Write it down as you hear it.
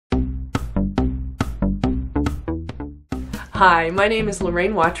Hi, my name is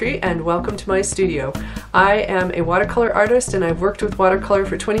Lorraine Watry and welcome to my studio. I am a watercolor artist and I've worked with watercolor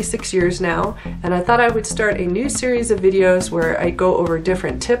for 26 years now, and I thought I would start a new series of videos where I go over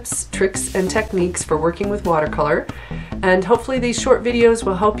different tips, tricks, and techniques for working with watercolor. And hopefully these short videos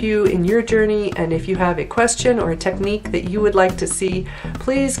will help you in your journey, and if you have a question or a technique that you would like to see,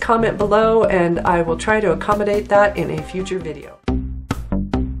 please comment below and I will try to accommodate that in a future video.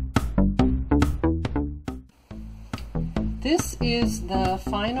 This is the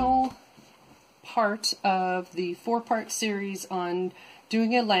final part of the four-part series on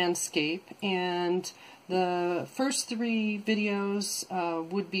doing a landscape, and the first three videos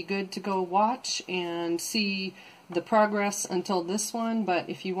would be good to go watch and see the progress until this one, but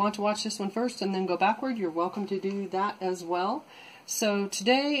if you want to watch this one first and then go backward, you're welcome to do that as well. So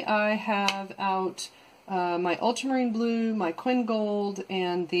today I have out my ultramarine blue, my quin gold,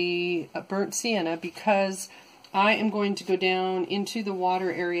 and the burnt sienna, because I am going to go down into the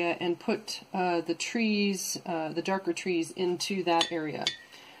water area and put the trees, the darker trees, into that area.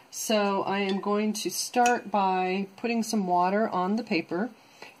 So I am going to start by putting some water on the paper,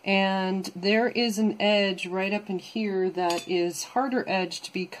 and there is an edge right up in here that is harder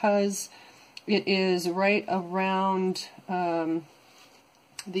edged because it is right around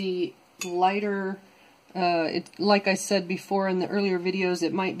the lighter, like I said before in the earlier videos,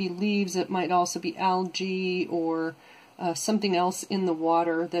 it might be leaves, it might also be algae or something else in the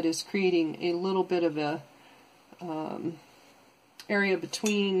water that is creating a little bit of a area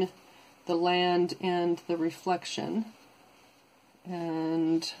between the land and the reflection.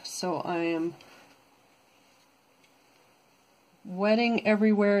 And so I am wetting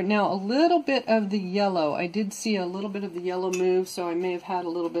everywhere. Now a little bit of the yellow, I did see a little bit of the yellow move, so I may have had a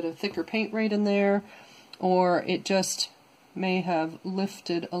little bit of thicker paint right in there, or it just may have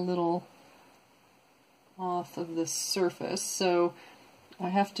lifted a little off of the surface. So I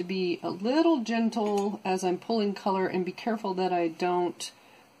have to be a little gentle as I'm pulling color and be careful that I don't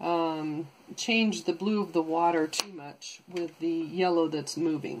change the blue of the water too much with the yellow that's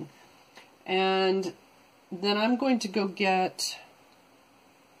moving. And then I'm going to go get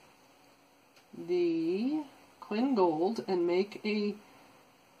the quin gold and make a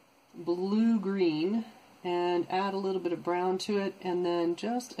blue-green and add a little bit of brown to it, and then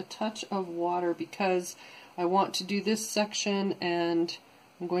just a touch of water because I want to do this section, and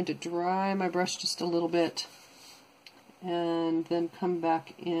I'm going to dry my brush just a little bit and then come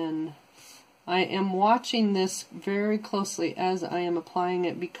back in. I am watching this very closely as I am applying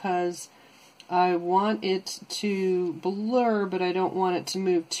it because I want it to blur, but I don't want it to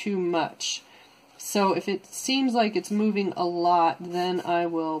move too much. So if it seems like it's moving a lot, then I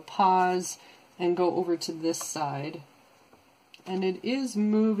will pause and go over to this side. And it is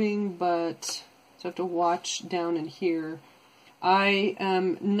moving, but so I have to watch down in here. I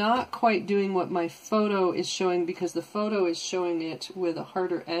am not quite doing what my photo is showing because the photo is showing it with a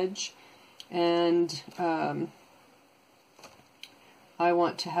harder edge, and I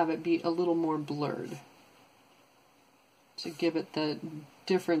want to have it be a little more blurred to give it the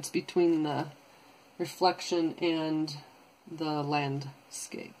difference between the reflection and the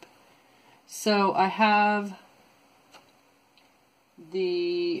landscape. So I have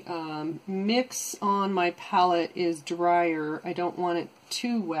the mix on my palette is drier. I don't want it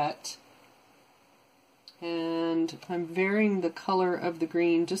too wet. And I'm varying the color of the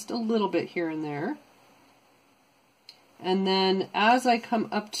green just a little bit here and there. And then as I come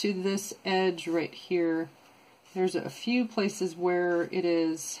up to this edge right here, there's a few places where it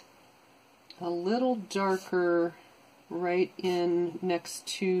is a little darker right in next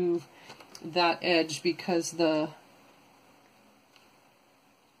to that edge because the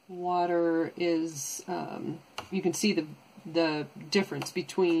water is, you can see the difference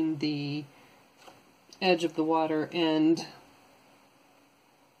between the edge of the water and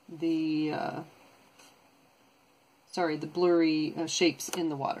the the blurry shapes in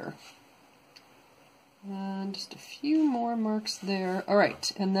the water. And just a few more marks there.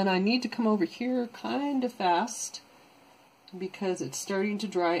 Alright, and then I need to come over here kind of fast because it's starting to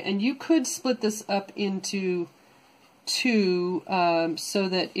dry. And you could split this up into two so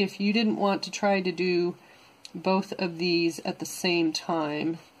that if you didn't want to try to do both of these at the same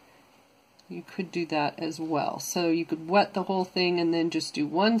time, you could do that as well. So you could wet the whole thing and then just do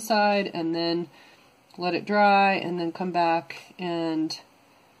one side and then let it dry and then come back and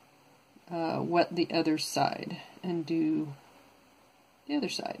wet the other side and do the other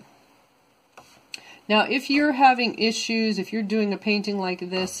side. Now if you're having issues, if you're doing a painting like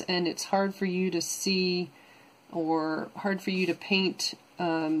this and it's hard for you to see or hard for you to paint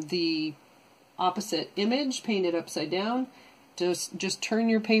the opposite image, paint it upside down, just turn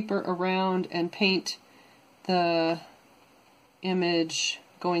your paper around and paint the image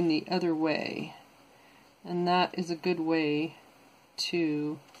going the other way. And that is a good way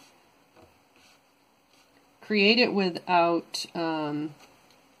to create it without,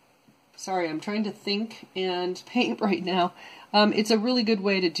 sorry, I'm trying to think and paint right now. It's a really good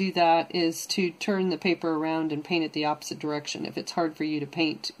way to do that is to turn the paper around and paint it the opposite direction if it's hard for you to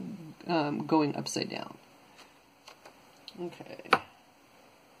paint going upside down. Okay.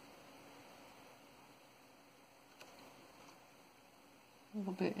 A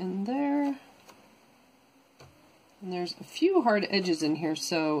little bit in there. And there's a few hard edges in here,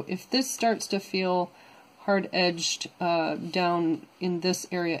 so if this starts to feel hard-edged down in this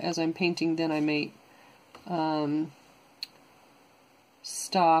area as I'm painting, then I may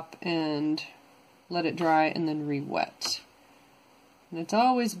stop and let it dry and then re-wet. And it's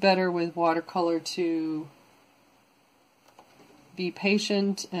always better with watercolor to be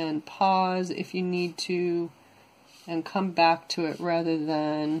patient and pause if you need to and come back to it rather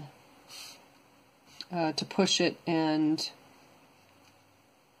than to push it and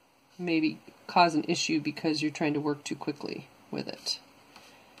maybe cause an issue because you're trying to work too quickly with it.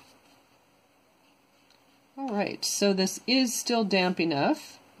 Alright, so this is still damp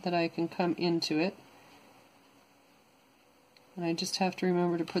enough that I can come into it. And I just have to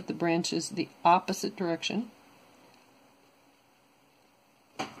remember to put the branches the opposite direction.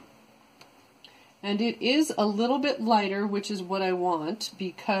 And it is a little bit lighter, which is what I want,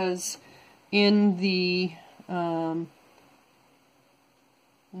 because in the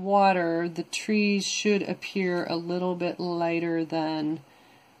water, the trees should appear a little bit lighter than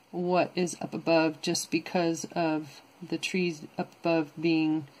what is up above, just because of the trees up above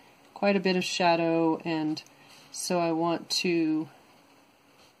being quite a bit of shadow, and so I want to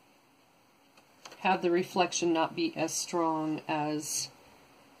have the reflection not be as strong as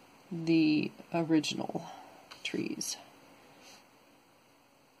the original trees.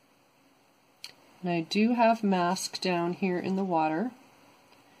 And I do have mask down here in the water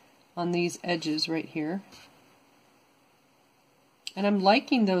on these edges right here. And I'm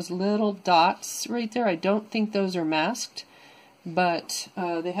liking those little dots right there. I don't think those are masked, but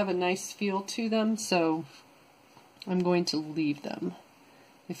they have a nice feel to them, so I'm going to leave them.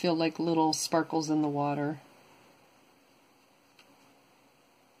 They feel like little sparkles in the water.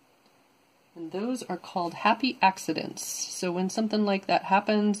 And those are called happy accidents. So when something like that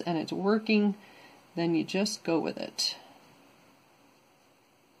happens and it's working, then you just go with it.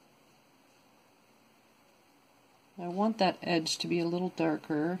 I want that edge to be a little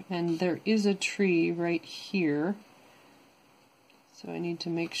darker, and there is a tree right here, so I need to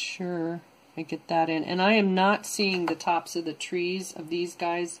make sure I get that in. And I am not seeing the tops of the trees of these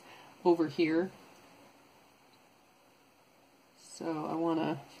guys over here, so I want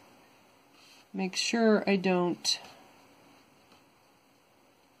to make sure I don't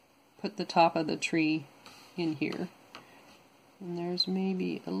put the top of the tree in here. And there's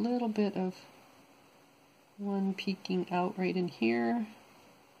maybe a little bit of one peeking out right in here.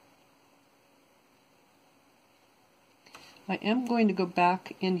 I am going to go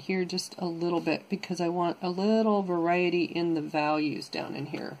back in here just a little bit because I want a little variety in the values down in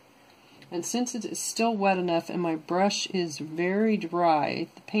here. And since it is still wet enough and my brush is very dry,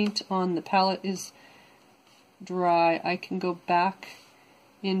 the paint on the palette is dry, I can go back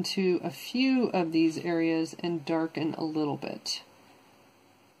into a few of these areas and darken a little bit.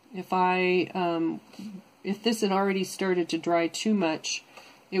 If this had already started to dry too much,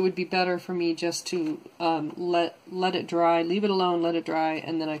 it would be better for me just to let it dry, leave it alone, let it dry,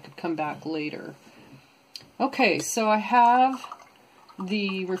 and then I could come back later. Okay, so I have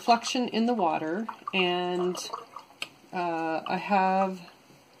the reflection in the water, and I have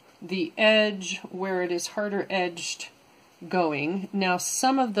the edge where it is harder edged going. Now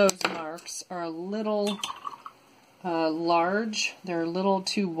some of those marks are a little large, they're a little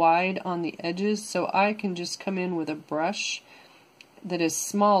too wide on the edges, so I can just come in with a brush that is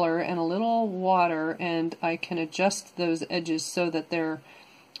smaller and a little water, and I can adjust those edges so that they're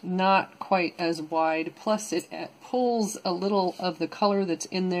not quite as wide. Plus it pulls a little of the color that's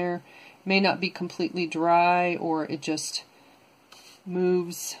in there. It may not be completely dry, or it just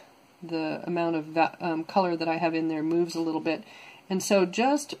moves, the amount of color that I have in there moves a little bit. And so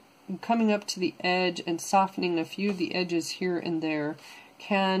just coming up to the edge and softening a few of the edges here and there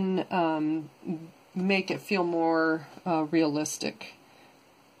can make it feel more realistic.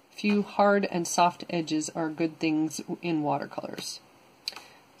 Few hard and soft edges are good things in watercolors.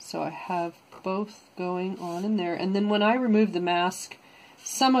 So I have both going on in there, and then when I remove the mask,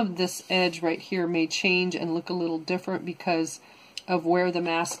 some of this edge right here may change and look a little different because of where the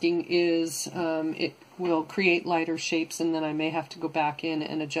masking is. It will create lighter shapes, and then I may have to go back in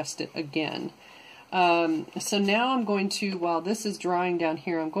and adjust it again. So now I'm going to, while this is drying down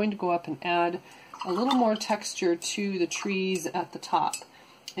here, I'm going to go up and add a little more texture to the trees at the top.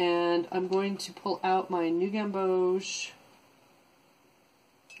 And I'm going to pull out my New Gamboge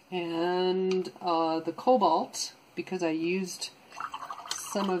and the Cobalt, because I used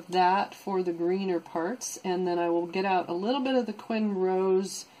some of that for the greener parts, and then I will get out a little bit of the Quin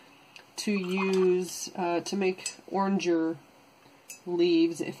Rose to use to make oranger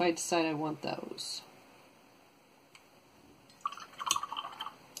leaves if I decide I want those.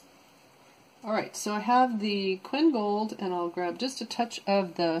 Alright, so I have the Quin Gold, and I'll grab just a touch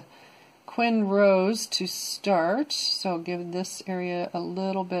of the Quin Rose to start. So I'll give this area a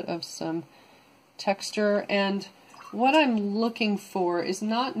little bit of some texture, and what I'm looking for is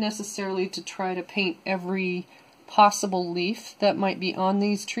not necessarily to try to paint every possible leaf that might be on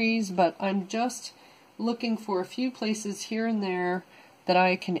these trees, but I'm just looking for a few places here and there that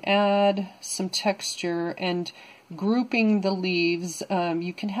I can add some texture and grouping the leaves.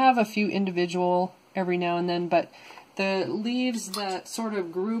 You can have a few individual every now and then, but the leaves that sort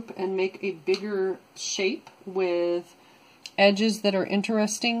of group and make a bigger shape with edges that are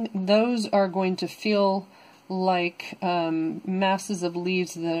interesting, those are going to feel like masses of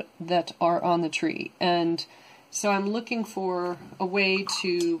leaves that are on the tree. And so I'm looking for a way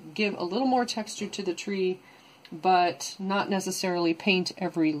to give a little more texture to the tree, but not necessarily paint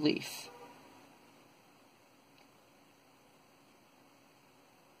every leaf.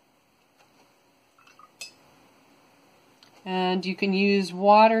 And you can use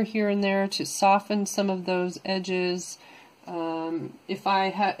water here and there to soften some of those edges. If I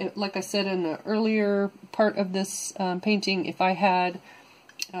had, like I said in the earlier part of this painting, if I had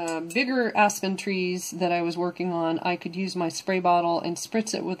bigger aspen trees that I was working on, I could use my spray bottle and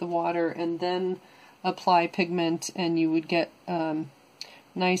spritz it with the water and then apply pigment, and you would get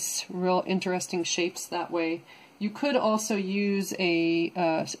nice, real interesting shapes that way. You could also use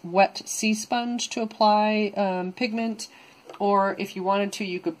a wet sea sponge to apply pigment, or if you wanted to,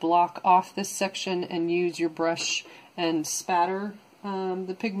 you could block off this section and use your brush and spatter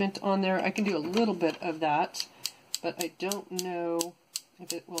the pigment on there. I can do a little bit of that, but I don't know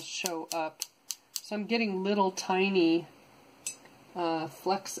if it will show up. So I'm getting little tiny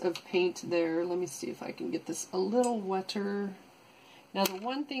flecks of paint there. Let me see if I can get this a little wetter. Now the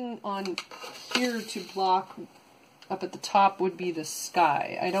one thing on here to block up at the top would be the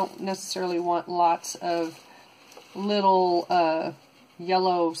sky. I don't necessarily want lots of little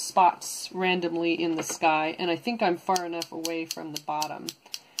yellow spots randomly in the sky, and I think I'm far enough away from the bottom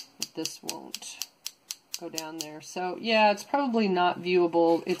that this won't go down there. So yeah, it's probably not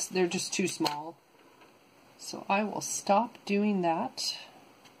viewable. They're just too small. So I will stop doing that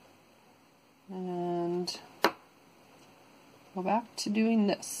and go back to doing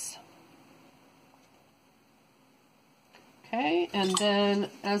this. Okay, and then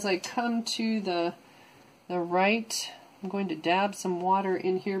as I come to the right, I'm going to dab some water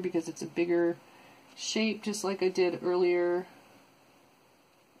in here because it's a bigger shape, just like I did earlier.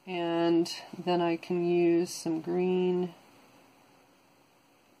 And then I can use some green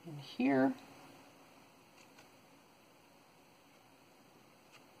in here.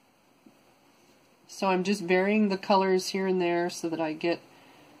 So I'm just varying the colors here and there so that I get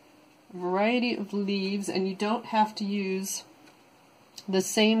a variety of leaves, and you don't have to use the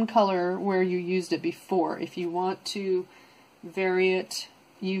same color where you used it before. If you want to vary it,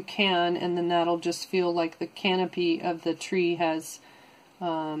 you can, and then that'll just feel like the canopy of the tree has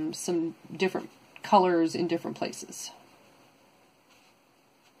some different colors in different places.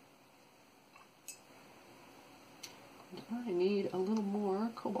 I need a little more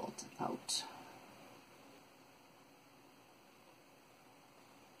cobalt out.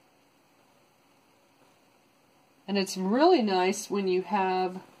 And it's really nice when you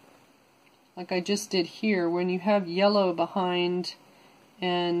have, like I just did here, when you have yellow behind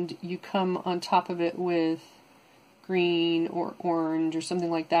and you come on top of it with green or orange or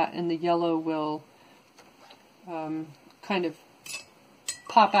something like that, and the yellow will kind of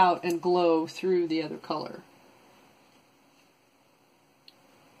pop out and glow through the other color.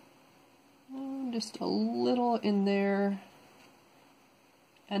 Just a little in there.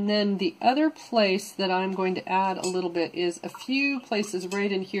 And then the other place that I'm going to add a little bit is a few places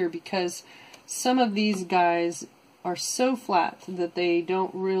right in here, because some of these guys are so flat that they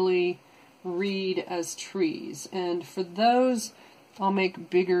don't really read as trees. And for those, I'll make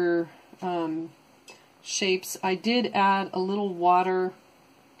bigger shapes. I did add a little water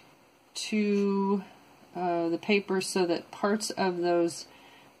to the paper so that parts of those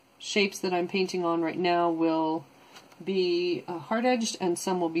shapes that I'm painting on right now will be hard-edged and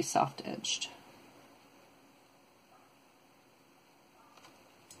some will be soft-edged.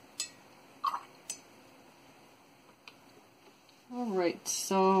 Alright,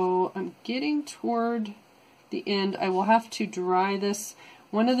 so I'm getting toward the end. I will have to dry this.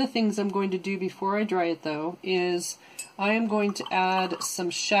 One of the things I'm going to do before I dry it, though, is I am going to add some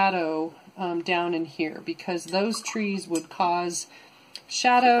shadow down in here, because those trees would cause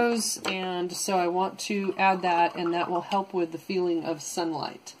shadows, and so I want to add that, and that will help with the feeling of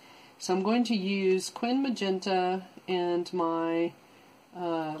sunlight. So I'm going to use Quin Magenta and my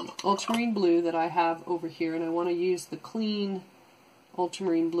ultramarine blue that I have over here, and I want to use the clean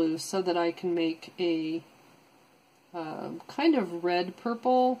ultramarine blue so that I can make a kind of red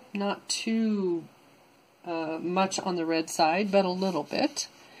purple, not too much on the red side, but a little bit.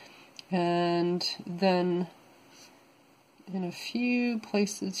 And then in a few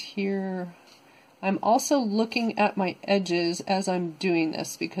places here, I'm also looking at my edges as I'm doing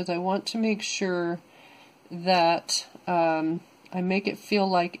this, because I want to make sure that I make it feel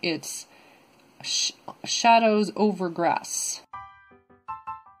like it's shadows over grass.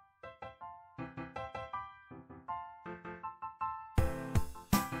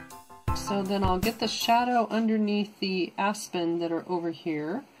 So then I'll get the shadow underneath the aspen that are over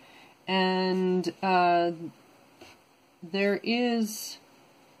here, and there is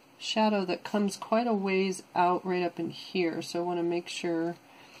shadow that comes quite a ways out right up in here, so I want to make sure.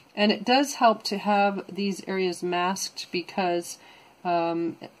 And it does help to have these areas masked, because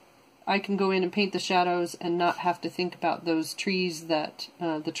I can go in and paint the shadows and not have to think about those trees that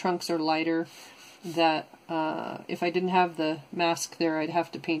the trunks are lighter, that if I didn't have the mask there, I'd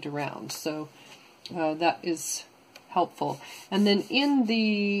have to paint around. So that is helpful. And then in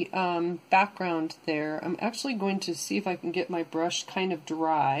the background there, I'm actually going to see if I can get my brush kind of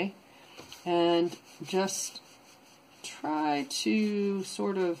dry and just try to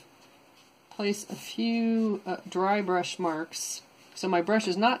sort of place a few dry brush marks. So my brush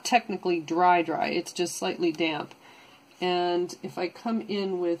is not technically dry, it's just slightly damp. And if I come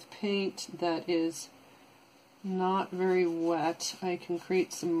in with paint that is not very wet, I can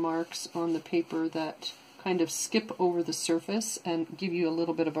create some marks on the paper that kind of skip over the surface and give you a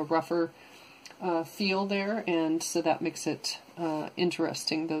little bit of a rougher feel there, and so that makes it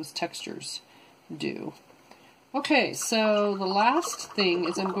interesting. Those textures do. Okay, so the last thing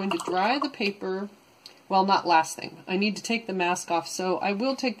is I'm going to dry the paper. Well, not last thing. I need to take the mask off, so I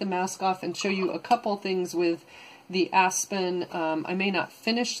will take the mask off and show you a couple things with the aspen. I may not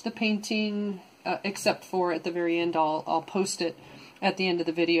finish the painting, except for at the very end. I'll post it at the end of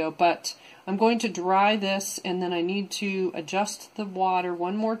the video, but I'm going to dry this, and then I need to adjust the water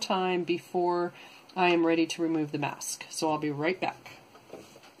one more time before I am ready to remove the mask. So I'll be right back.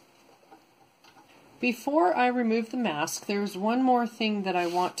 Before I remove the mask, there's one more thing that I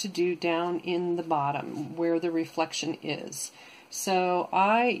want to do down in the bottom where the reflection is. So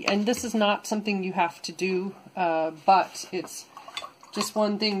and this is not something you have to do, but it's just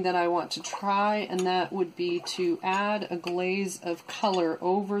one thing that I want to try, and that would be to add a glaze of color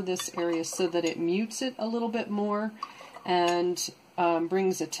over this area so that it mutes it a little bit more and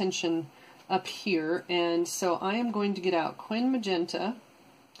brings attention up here. And so I am going to get out Quin Magenta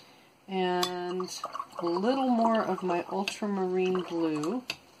and a little more of my ultramarine blue,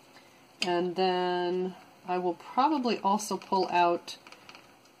 and then I will probably also pull out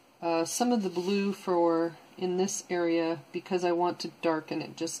some of the blue for in this area, because I want to darken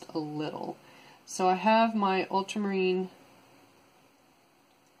it just a little. So I have my ultramarine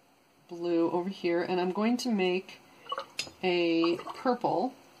blue over here, and I'm going to make a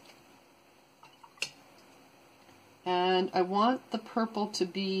purple, and I want the purple to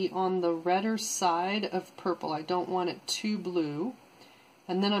be on the redder side of purple. I don't want it too blue.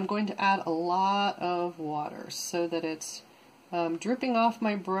 And then I'm going to add a lot of water so that it's dripping off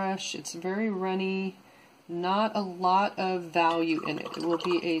my brush. It's very runny, not a lot of value in it. It will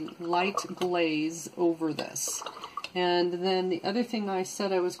be a light glaze over this. And then the other thing I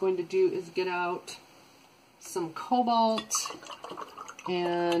said I was going to do is get out some cobalt,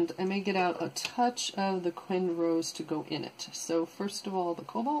 and I may get out a touch of the Quin Rose to go in it. So first of all, the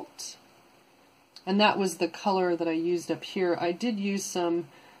cobalt. And that was the color that I used up here. I did use some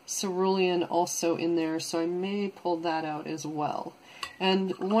cerulean also in there, so I may pull that out as well.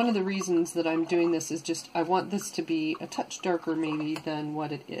 And one of the reasons that I'm doing this is just I want this to be a touch darker maybe than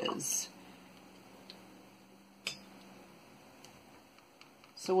what it is.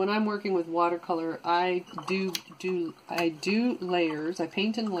 So when I'm working with watercolor, I do layers. I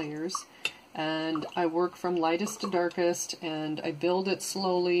paint in layers, and I work from lightest to darkest, and I build it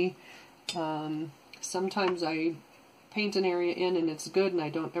slowly. Sometimes I paint an area in and it's good and I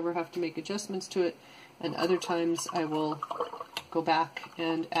don't ever have to make adjustments to it, and other times I will go back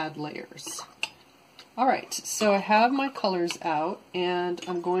and add layers. Alright, so I have my colors out, and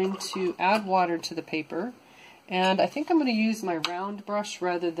I'm going to add water to the paper. And I think I'm going to use my round brush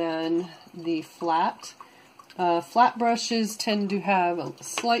rather than the flat. Flat brushes tend to have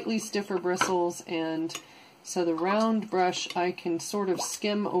slightly stiffer bristles, and so the round brush I can sort of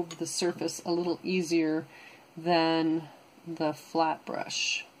skim over the surface a little easier than the flat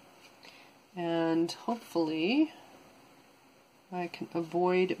brush. And hopefully I can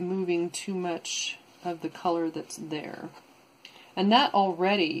avoid moving too much of the color that's there. And that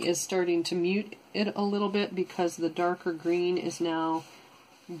already is starting to mute it a little bit because the darker green is now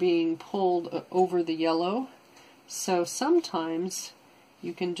being pulled over the yellow. So sometimes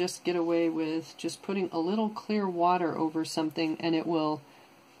you can just get away with just putting a little clear water over something and it will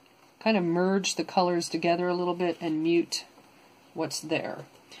kind of merge the colors together a little bit and mute what's there.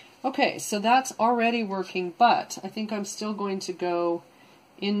 Okay, so that's already working, but I think I'm still going to go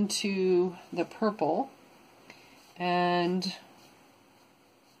into the purple, and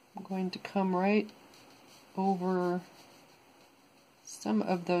I'm going to come right over some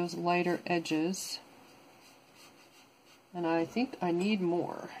of those lighter edges, and I think I need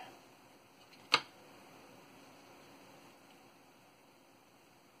more.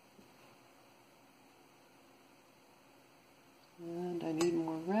 And I need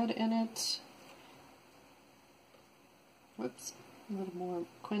more red in it. Whoops, a little more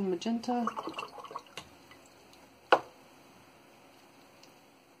Quin Magenta.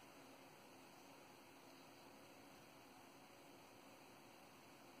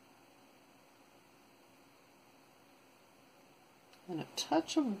 And a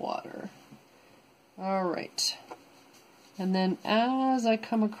touch of water. Alright. And then as I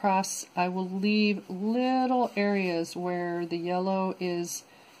come across, I will leave little areas where the yellow is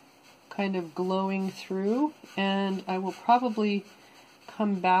kind of glowing through, and I will probably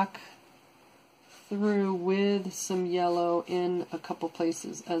come back through with some yellow in a couple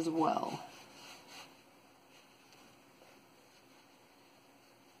places as well.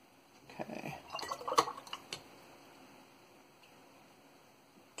 Okay.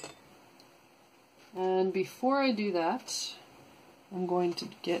 And before I do that, I'm going to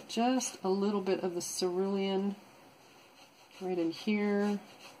get just a little bit of the cerulean right in here,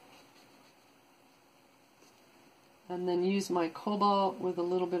 and then use my cobalt with a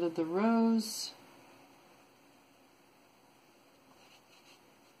little bit of the rose.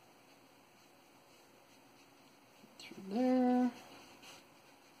 Through there.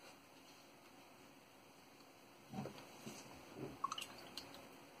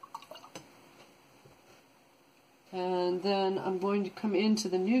 And then I'm going to come into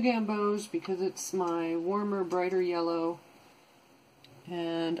the New Gamboge because it's my warmer, brighter yellow.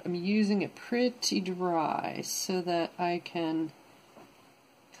 And I'm using it pretty dry so that I can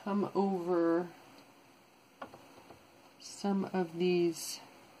come over some of these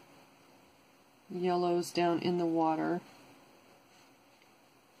yellows down in the water.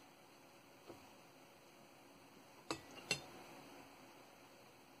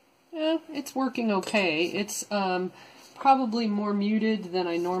 Yeah, it's working okay. It's probably more muted than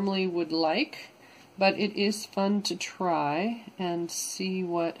I normally would like, but it is fun to try and see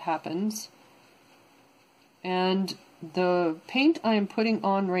what happens. And the paint I am putting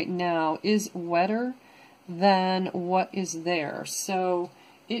on right now is wetter than what is there, so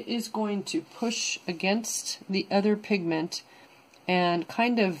it is going to push against the other pigment and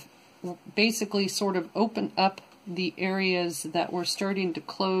kind of basically sort of open up the areas that were starting to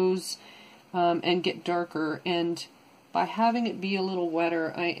close and get darker, and by having it be a little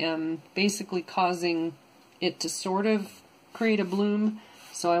wetter, I am basically causing it to sort of create a bloom,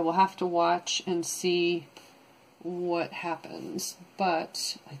 so I will have to watch and see what happens,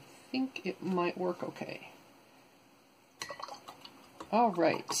 but I think it might work okay.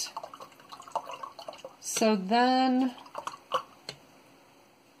 Alright, so then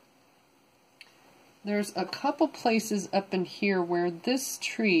there's a couple places up in here where this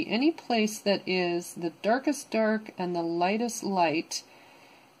tree, any place that is the darkest dark and the lightest light,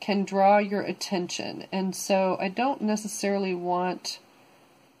 can draw your attention. And so I don't necessarily want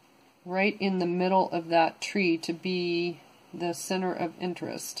right in the middle of that tree to be the center of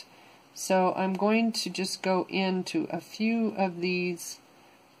interest. So I'm going to just go into a few of these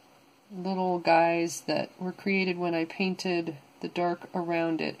little guys that were created when I painted the dark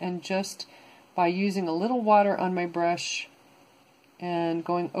around it, and just by using a little water on my brush and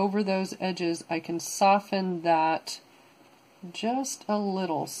going over those edges, I can soften that just a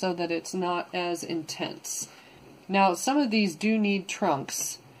little so that it's not as intense. Now, some of these do need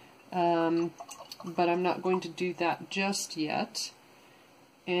trunks, but I'm not going to do that just yet.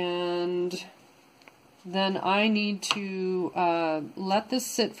 And then I need to let this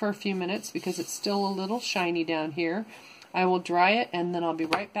sit for a few minutes because it's still a little shiny down here. I will dry it, and then I'll be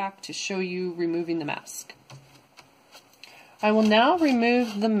right back to show you removing the mask. I will now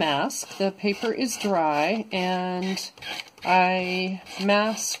remove the mask. The paper is dry, and I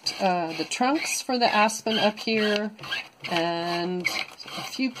masked the trunks for the aspen up here and a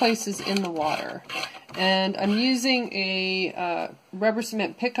few places in the water. And I'm using a rubber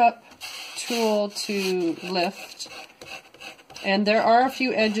cement pickup tool to lift. And there are a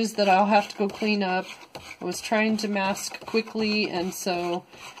few edges that I'll have to go clean up. I was trying to mask quickly, and so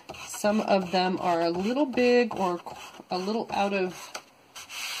some of them are a little big or a little out of,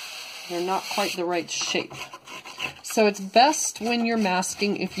 they're not quite the right shape. So it's best when you're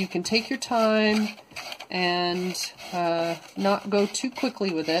masking if you can take your time and not go too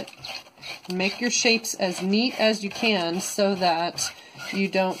quickly with it. Make your shapes as neat as you can so that you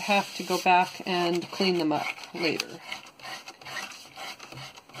don't have to go back and clean them up later.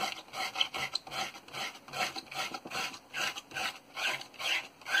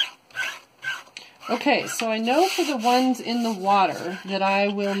 Okay, so I know for the ones in the water that I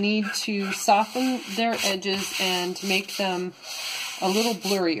will need to soften their edges and make them a little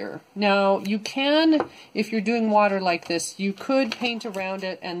blurrier. Now, you can, if you're doing water like this, you could paint around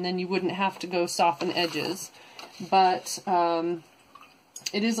it and then you wouldn't have to go soften edges. But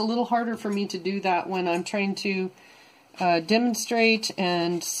it is a little harder for me to do that when I'm trying to demonstrate,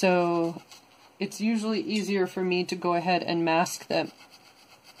 and so it's usually easier for me to go ahead and mask them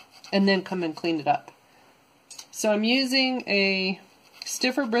and then come and clean it up. So I'm using a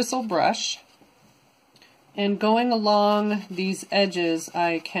stiffer bristle brush, and going along these edges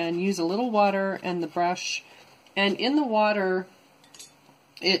I can use a little water and the brush, and in the water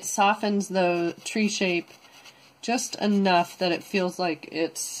it softens the tree shape just enough that it feels like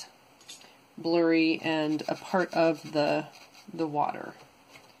it's blurry and a part of the water.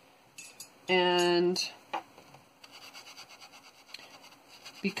 And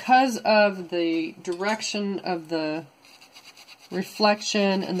because of the direction of the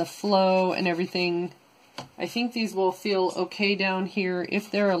reflection and the flow and everything, I think these will feel okay down here.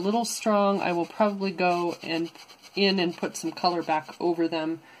 If they're a little strong, I will probably go in and put some color back over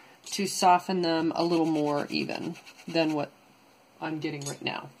them to soften them a little more even than what I'm getting right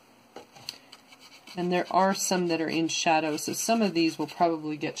now. And there are some that are in shadow, so some of these will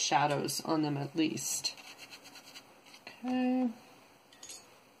probably get shadows on them at least. Okay.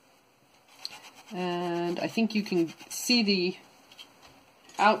 And I think you can see the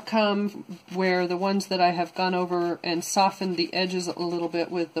outcome where the ones that I have gone over and softened the edges a little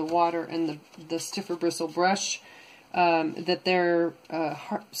bit with the water and the stiffer bristle brush, that they're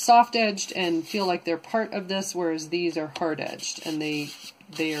soft-edged and feel like they're part of this, whereas these are hard-edged and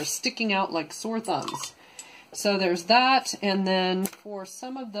they are sticking out like sore thumbs. So there's that, and then for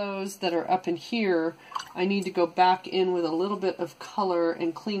some of those that are up in here, I need to go back in with a little bit of color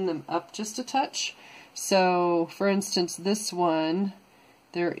and clean them up just a touch. So, for instance, this one,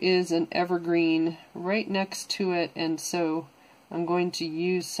 there is an evergreen right next to it, and so I'm going to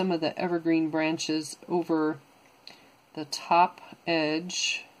use some of the evergreen branches over the top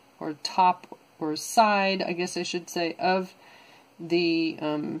edge, or top, or side, I guess I should say, of the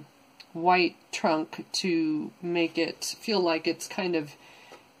white trunk to make it feel like it's kind of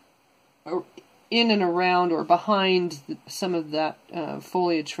in and around or behind some of that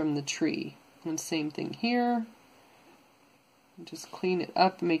foliage from the tree. And same thing here. Just clean it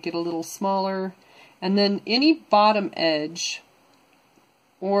up, make it a little smaller. And then any bottom edge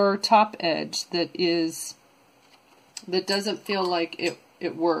or top edge that doesn't feel like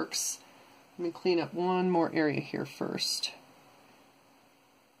it works. Let me clean up one more area here first.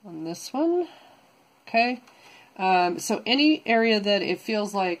 On this one, okay. So any area that it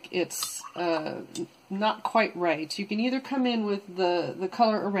feels like it's not quite right, you can either come in with the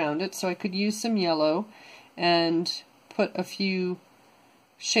color around it. So I could use some yellow and put a few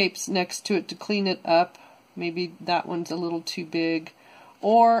shapes next to it to clean it up. Maybe that one's a little too big.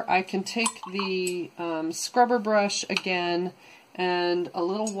 Or I can take the scrubber brush again and a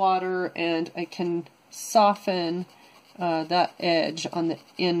little water, and I can soften that edge on the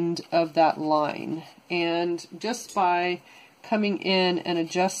end of that line. And just by coming in and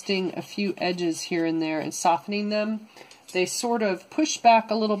adjusting a few edges here and there and softening them, they sort of push back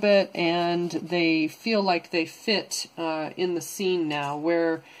a little bit and they feel like they fit in the scene now,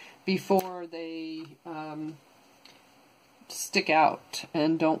 where before they stick out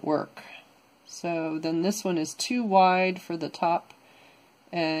and don't work. So then this one is too wide for the top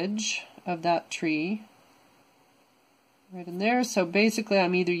edge of that tree. Right in there. So basically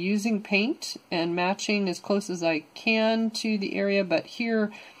I'm either using paint and matching as close as I can to the area, but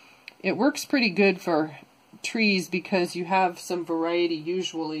here it works pretty good for trees because you have some variety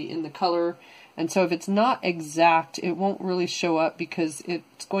usually in the color, and so if it's not exact it won't really show up because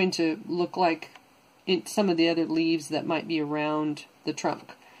it's going to look like some of the other leaves that might be around the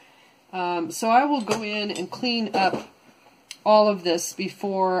trunk. So I will go in and clean up all of this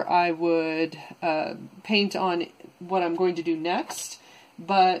before I would paint on what I'm going to do next.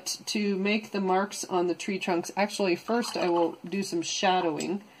 But to make the marks on the tree trunks, actually first I will do some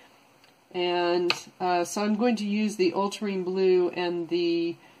shadowing. And so I'm going to use the ultramarine blue and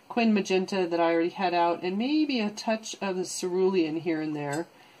the quin magenta that I already had out, and maybe a touch of the cerulean here and there.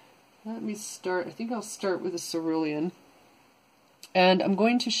 Let me start, I think I'll start with the cerulean. And I'm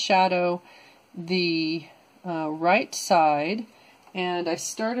going to shadow the right side, and I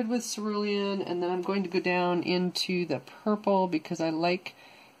started with cerulean, and then I'm going to go down into the purple because I like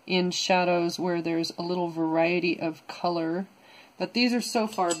in shadows where there's a little variety of color. But these are so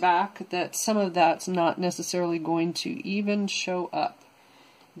far back that some of that's not necessarily going to even show up.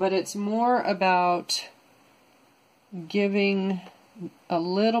 But it's more about giving a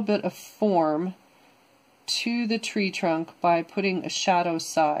little bit of form to the tree trunk by putting a shadow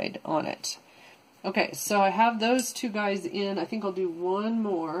side on it. Okay, so I have those two guys in. I think I'll do one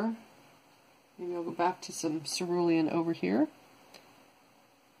more. Maybe I'll go back to some cerulean over here.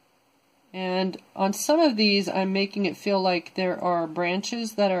 And on some of these, I'm making it feel like there are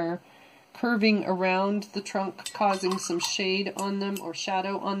branches that are curving around the trunk, causing some shade on them or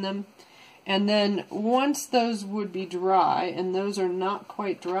shadow on them. And then once those would be dry, and those are not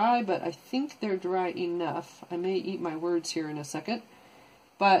quite dry, but I think they're dry enough. I may eat my words here in a second.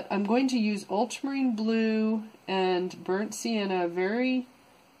 But I'm going to use ultramarine blue and burnt sienna, very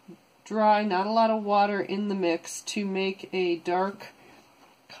dry, not a lot of water in the mix, to make a dark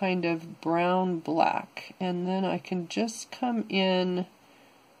kind of brown black. And then I can just come in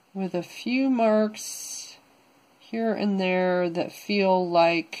with a few marks here and there that feel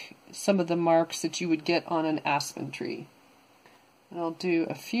like some of the marks that you would get on an aspen tree. And I'll do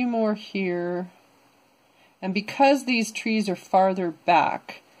a few more here. And because these trees are farther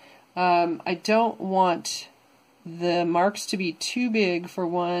back, I don't want the marks to be too big for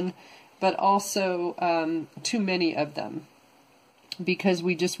one, but also too many of them, because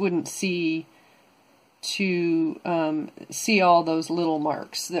we just wouldn't see all those little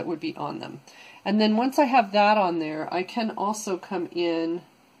marks that would be on them. And then once I have that on there, I can also come in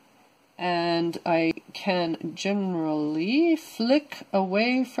and I can generally flick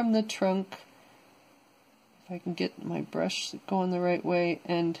away from the trunk, if I can get my brush going the right way,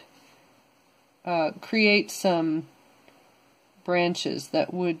 and create some branches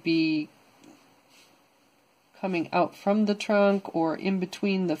that would be coming out from the trunk or in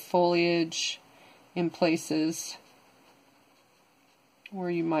between the foliage in places where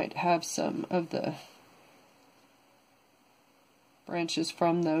you might have some of the branches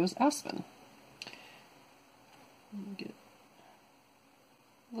from those aspen. Get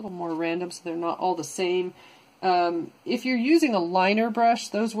a little more random so they're not all the same. If you're using a liner brush,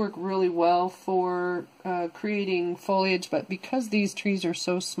 those work really well for creating foliage, but because these trees are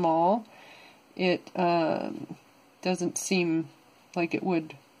so small, it doesn't seem like it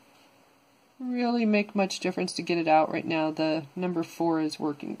would really make much difference to get it out right now. The number 4 is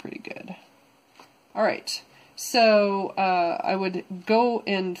working pretty good. Alright, so I would go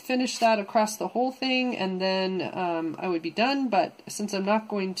and finish that across the whole thing, and then I would be done, but since I'm not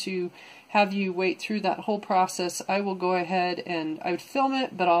going to have you wait through that whole process, I will go ahead and I would film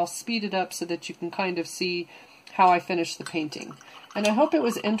it, but I'll speed it up so that you can kind of see how I finish the painting. And I hope it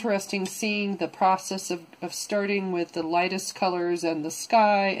was interesting seeing the process of starting with the lightest colors and the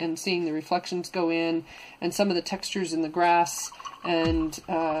sky and seeing the reflections go in and some of the textures in the grass and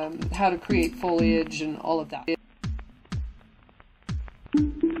how to create foliage and all of that.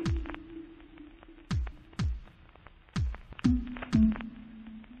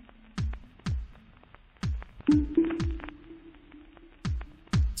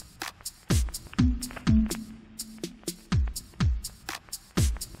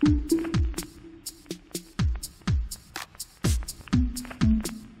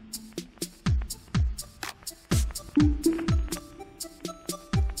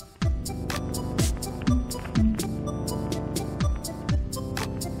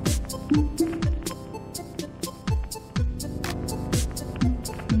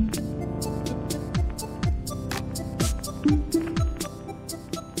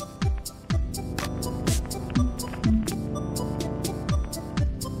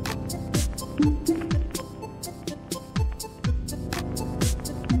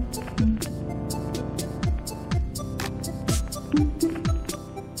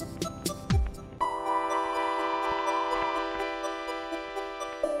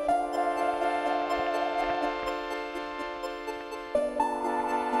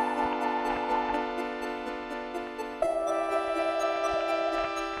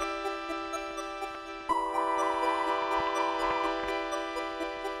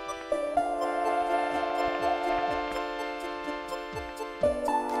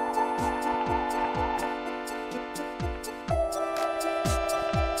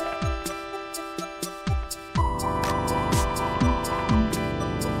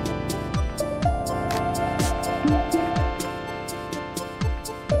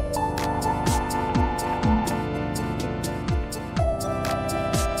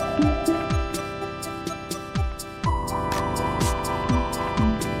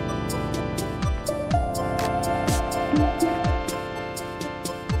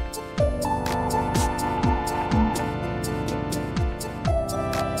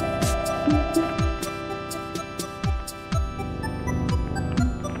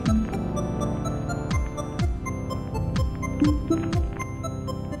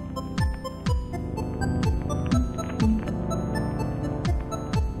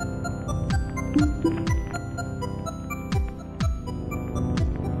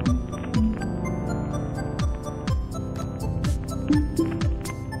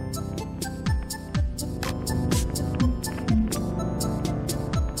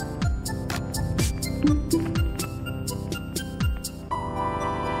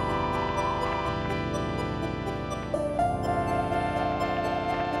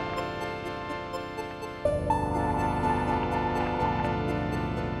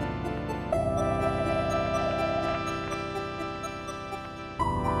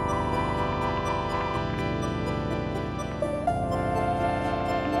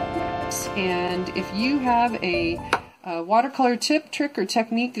 And if you have a watercolor tip, trick, or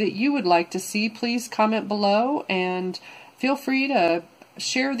technique that you would like to see, please comment below, and feel free to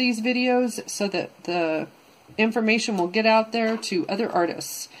share these videos so that the information will get out there to other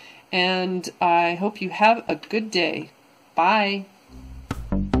artists. And I hope you have a good day. Bye.